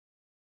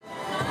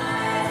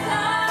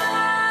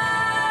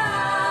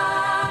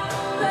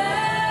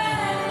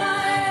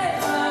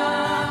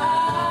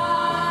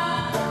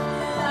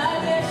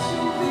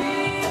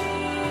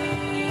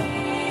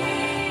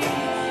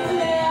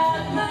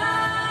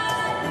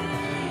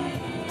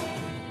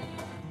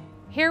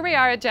Here we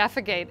are at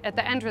Jaffa Gate at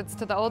the entrance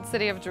to the old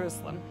city of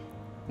Jerusalem.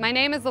 My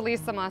name is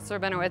Elyssa Moss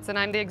Rabinowitz and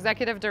I'm the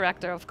executive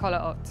director of Kol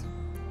HaOt.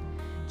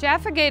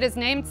 Jaffa Gate is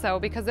named so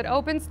because it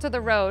opens to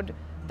the road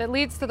that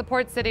leads to the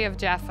port city of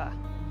Jaffa.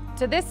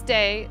 To this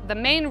day, the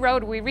main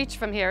road we reach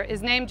from here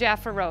is named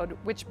Jaffa Road,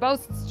 which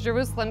boasts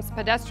Jerusalem's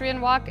pedestrian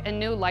walk and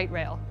new light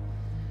rail.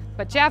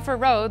 But Jaffa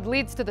Road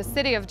leads to the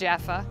city of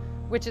Jaffa,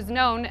 which is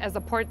known as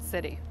a port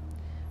city.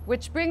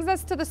 Which brings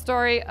us to the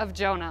story of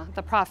Jonah,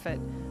 the prophet,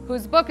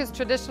 whose book is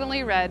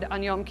traditionally read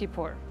on Yom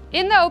Kippur.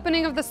 In the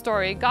opening of the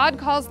story, God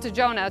calls to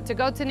Jonah to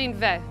go to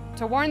Nineveh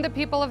to warn the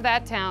people of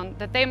that town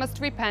that they must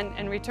repent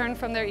and return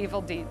from their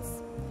evil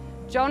deeds.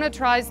 Jonah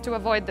tries to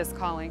avoid this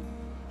calling.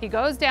 He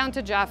goes down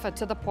to Jaffa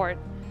to the port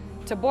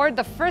to board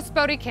the first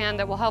boat he can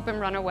that will help him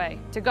run away,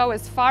 to go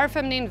as far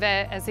from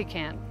Nineveh as he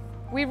can.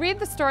 We read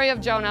the story of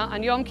Jonah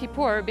on Yom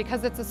Kippur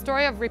because it's a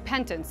story of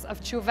repentance,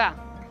 of tshuva,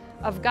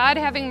 of God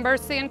having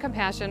mercy and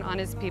compassion on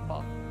his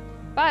people.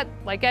 But,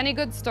 like any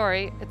good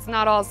story, it's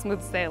not all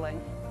smooth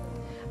sailing.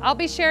 I'll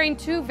be sharing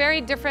two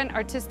very different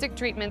artistic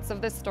treatments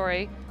of this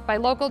story by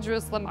local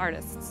Jerusalem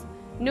artists: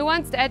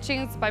 nuanced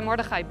etchings by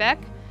Mordechai Beck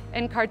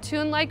and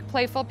cartoon-like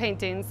playful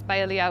paintings by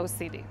Eliyahu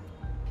Sidi.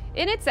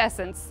 In its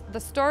essence, the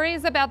story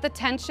is about the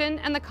tension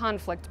and the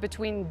conflict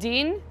between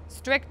din,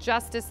 strict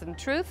justice and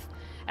truth,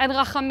 and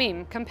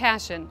rachamim,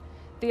 compassion,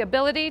 the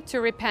ability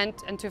to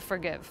repent and to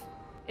forgive.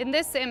 In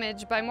this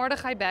image by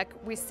Mordechai Beck,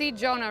 we see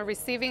Jonah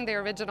receiving the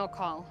original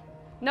call.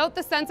 Note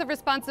the sense of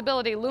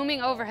responsibility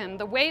looming over him,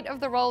 the weight of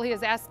the role he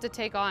is asked to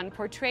take on,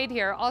 portrayed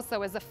here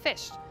also as a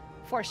fish,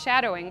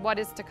 foreshadowing what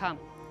is to come.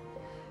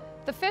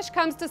 The fish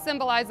comes to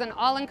symbolize an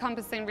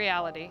all-encompassing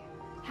reality.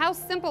 How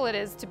simple it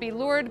is to be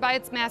lured by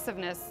its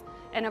massiveness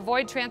and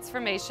avoid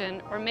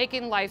transformation or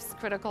making life's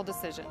critical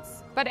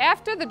decisions. But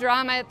after the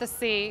drama at the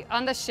sea,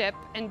 on the ship,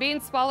 and being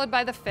swallowed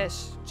by the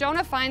fish,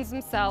 Jonah finds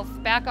himself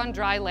back on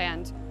dry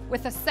land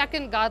with a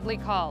second godly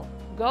call.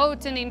 Go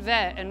to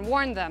Nineveh and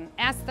warn them,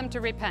 ask them to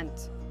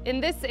repent. In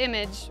this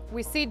image,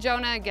 we see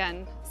Jonah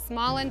again,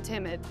 small and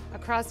timid,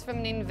 across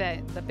from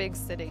Nineveh, the big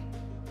city.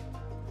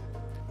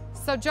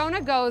 So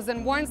Jonah goes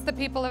and warns the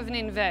people of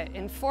Nineveh,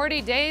 in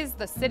 40 days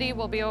the city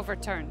will be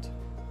overturned.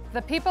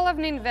 The people of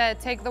Nineveh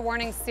take the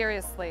warning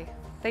seriously.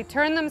 They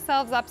turn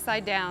themselves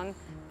upside down,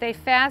 they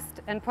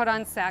fast and put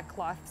on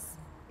sackcloths.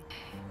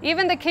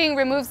 Even the king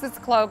removes his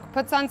cloak,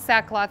 puts on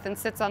sackcloth and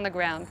sits on the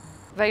ground.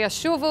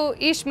 Vayashuvu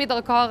ish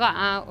midarko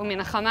hara'a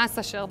umin hachamas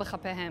asher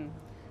b'chapehem.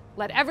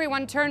 Let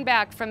everyone turn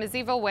back from his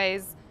evil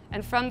ways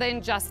and from the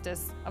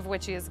injustice of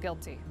which he is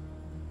guilty.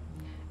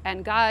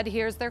 And God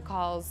hears their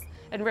calls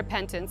and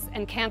repentance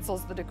and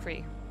cancels the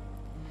decree.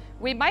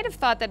 We might have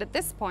thought that at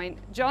this point,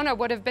 Jonah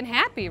would have been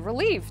happy,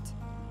 relieved.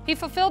 He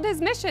fulfilled his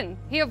mission.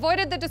 He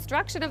avoided the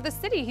destruction of the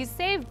city. He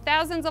saved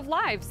thousands of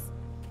lives.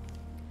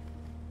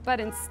 But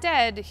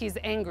instead, he's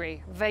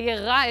angry.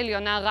 Vayira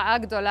Elyona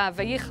ra'a gdola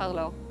vayichar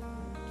lo.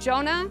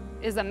 Jonah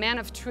is a man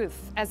of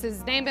truth, as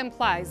his name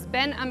implies,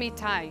 Ben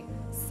Amitai,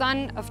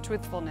 son of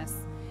truthfulness.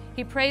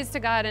 He prays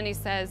to God and he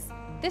says,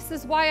 "This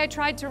is why I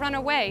tried to run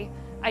away.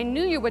 I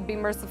knew you would be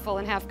merciful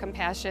and have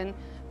compassion.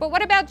 But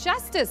what about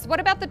justice? What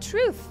about the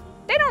truth?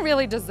 They don't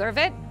really deserve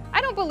it. I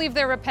don't believe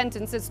their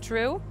repentance is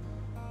true."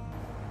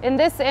 In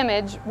this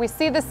image, we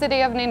see the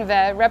city of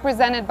Nineveh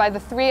represented by the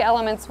three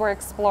elements we're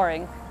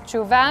exploring: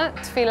 tshuva,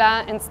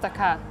 tefillah, and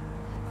tzedakah.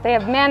 They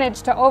have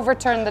managed to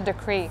overturn the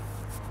decree.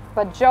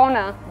 But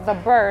Jonah, the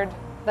bird,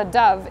 the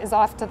dove, is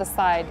off to the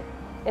side,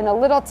 in a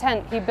little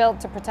tent he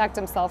built to protect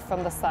himself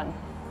from the sun.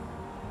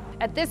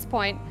 At this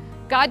point,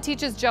 God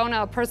teaches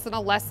Jonah a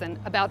personal lesson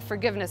about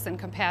forgiveness and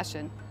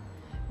compassion.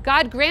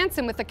 God grants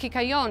him with a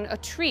kikayon, a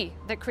tree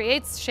that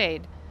creates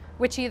shade,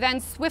 which he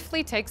then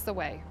swiftly takes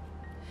away.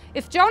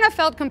 If Jonah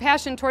felt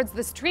compassion towards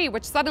this tree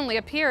which suddenly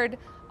appeared,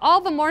 all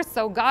the more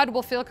so God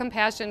will feel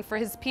compassion for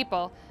his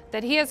people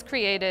that he has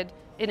created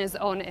in his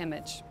own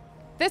image.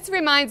 This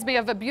reminds me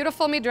of a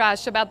beautiful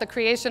midrash about the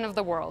creation of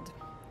the world.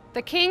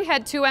 The king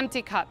had 2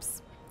 empty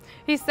cups.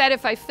 He said,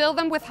 "If I fill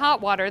them with hot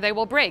water, they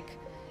will break.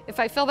 If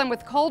I fill them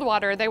with cold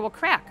water, they will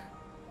crack."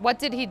 What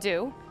did he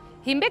do?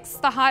 He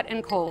mixed the hot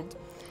and cold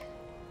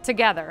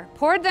together,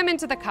 poured them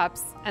into the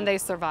cups, and they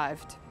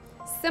survived.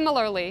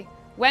 Similarly,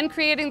 when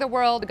creating the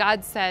world,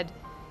 God said,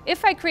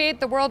 "If I create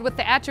the world with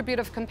the attribute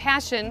of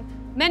compassion,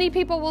 many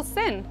people will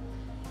sin.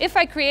 If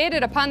I create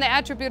it upon the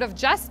attribute of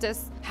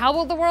justice, how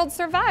will the world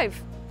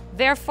survive?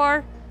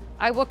 Therefore,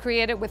 I will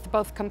create it with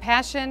both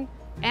compassion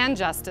and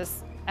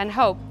justice and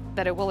hope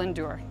that it will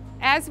endure."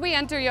 As we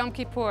enter Yom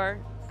Kippur,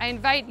 I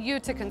invite you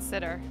to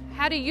consider,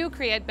 how do you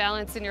create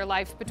balance in your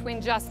life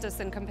between justice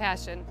and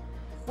compassion?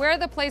 Where are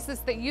the places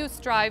that you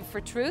strive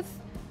for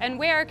truth, and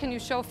where can you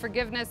show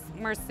forgiveness,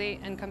 mercy,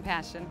 and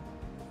compassion?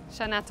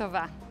 Shana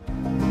Tova.